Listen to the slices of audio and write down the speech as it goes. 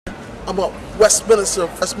I'm up Westminster,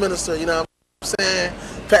 you know what I'm saying?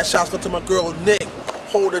 Fat shouts go to my girl Nick.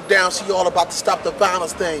 Hold her down, she all about to stop the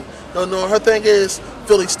violence thing. No, her thing is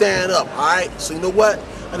Philly stand up, alright? So you know what?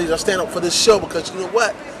 I need to stand up for this show because you know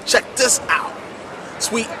what? Check this out.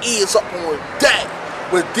 Sweet E is up on deck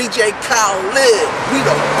with DJ Khaled. We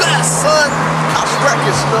the best, son. House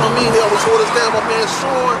Records, you know what I mean? They always hold us down, my man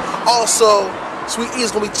Sean. Also, Sweet E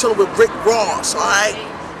is gonna be chilling with Rick Ross, alright?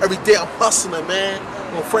 Every day I'm hustling, man.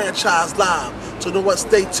 On Franchise Live. So you know what?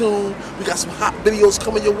 Stay tuned. We got some hot videos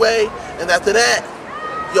coming your way. And after that,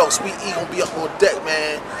 yo, Sweet E gonna be up on deck,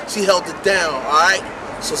 man. She held it down, alright?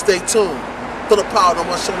 So stay tuned. Feel the power on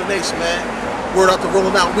my show the nation, man. Word out to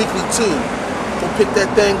Rolling Out Weekly too. Go pick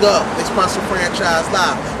that thing up. They sponsor Franchise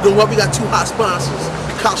Live. You know what? We got two hot sponsors.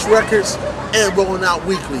 House Records and Rolling Out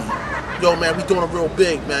Weekly. Yo, man, we doing it real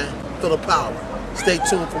big, man. Feel the power. Stay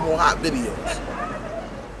tuned for more hot videos.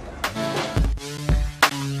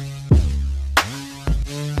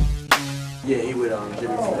 Yeah, he would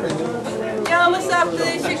Jimmy. Yo, what's up?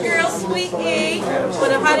 This your girl Sweet E with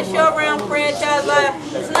the hottest show around Franchise Live.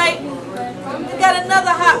 Tonight, we got another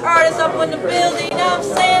hot artist up in the building, you know what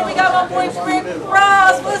I'm saying? We got my boy Rick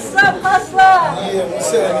Ross. What's up, hustler? Yeah,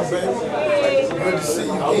 what's happening, baby? Hey. Good to see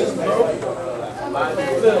you again, bro.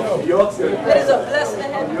 It is a blessing to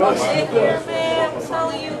have you on here, man. I'm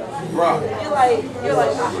telling you. You're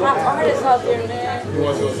like a hot artist out there, man. You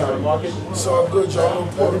want to go inside the market? It's all good, y'all. I'm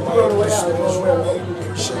part of the stores, man. We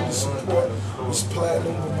appreciate the support. It's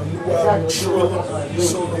platinum with my new album, Triller.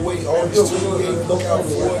 Sold away August 28th. Look out for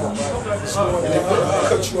it. So I'll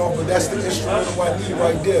cut you off, but that's the instrumental I need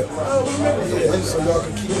right there. Yeah, so y'all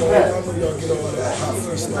can keep on. I know y'all get all that hot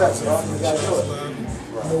freestyles and features.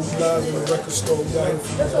 You know, we live in the record store down here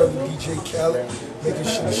from my brother DJ Khaled, making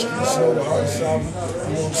sure the streets know the hardest album. You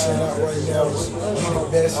know what I'm saying? Out right now is the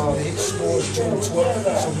best in the hit stores June 12th.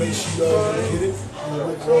 So make sure y'all go get it. You know,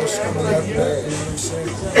 Rick Ross coming out there. You know what I'm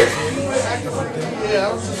saying?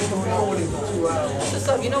 What's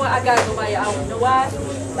up? You know what? I gotta go buy your album. You know why?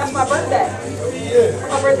 That's my birthday. Yeah.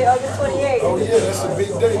 My birthday, August 28th. Oh yeah, that's a big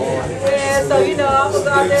day. Yeah, so you know, I'm gonna go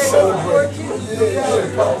out there and support you.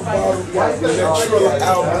 That Triller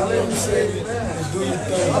album, you know what I'm saying? Just do your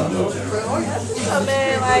thing. Oh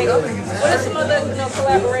man, like, what are some other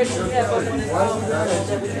collaborations you have on this album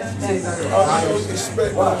that we can expect?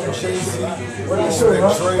 Expect Jay-Z, expect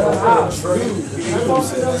Dre, you know what I'm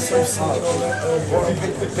saying? That's some singing on that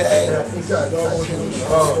paper bag. Expect Lil Wayne,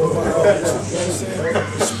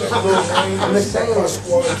 expect my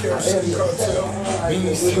squad, Kerosene Cartel,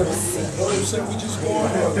 Beanie Siegel. You know what I'm saying? We just going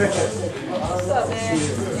on. What's up, man?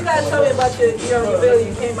 You gotta tell me about your video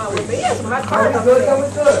you came out with. But he has some hot cards up there.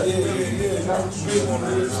 Yeah. Big one of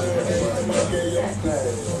these,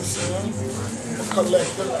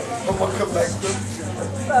 collector. I'm a collector.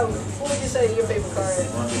 So, what would you say your favorite card is?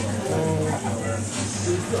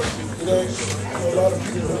 A lot of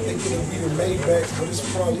people think it'll be the Maybach, but it's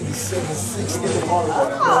probably the 760. You know what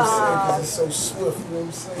I'm saying? Because it's so swift, you know what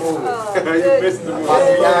I'm saying? You missed the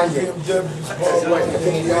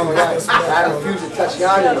BMW's I refuse to touch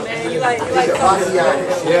Yanni. Man, you like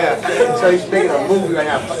Yeah. So he's making a movie right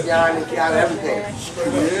now. Fuck Yanni, got everything.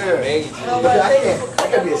 Yeah. I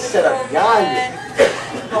can't be a setup. Yanni.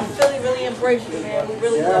 Philly really embrace you, man. We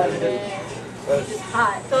really love you, man. It's just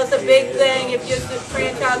hot. So it's a big thing. If you're the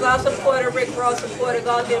Franchise Live supporter, Rick Ross supporter,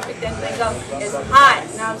 go out there and pick that thing up. It's hot.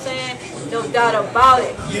 You know what I'm saying? No doubt about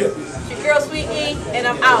it. Yeah. It's your girl Sweet E, and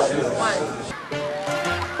I'm out. One.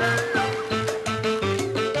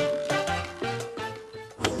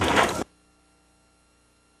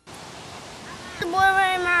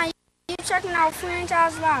 Checking out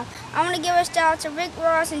Franchise Live. I want to give a shout out to Rick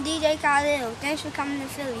Ross and DJ Khaled. Thanks for coming to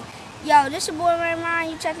Philly. Yo, this your boy Ray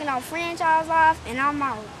Ryan. You checking out Franchise Live, and I'm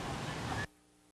out.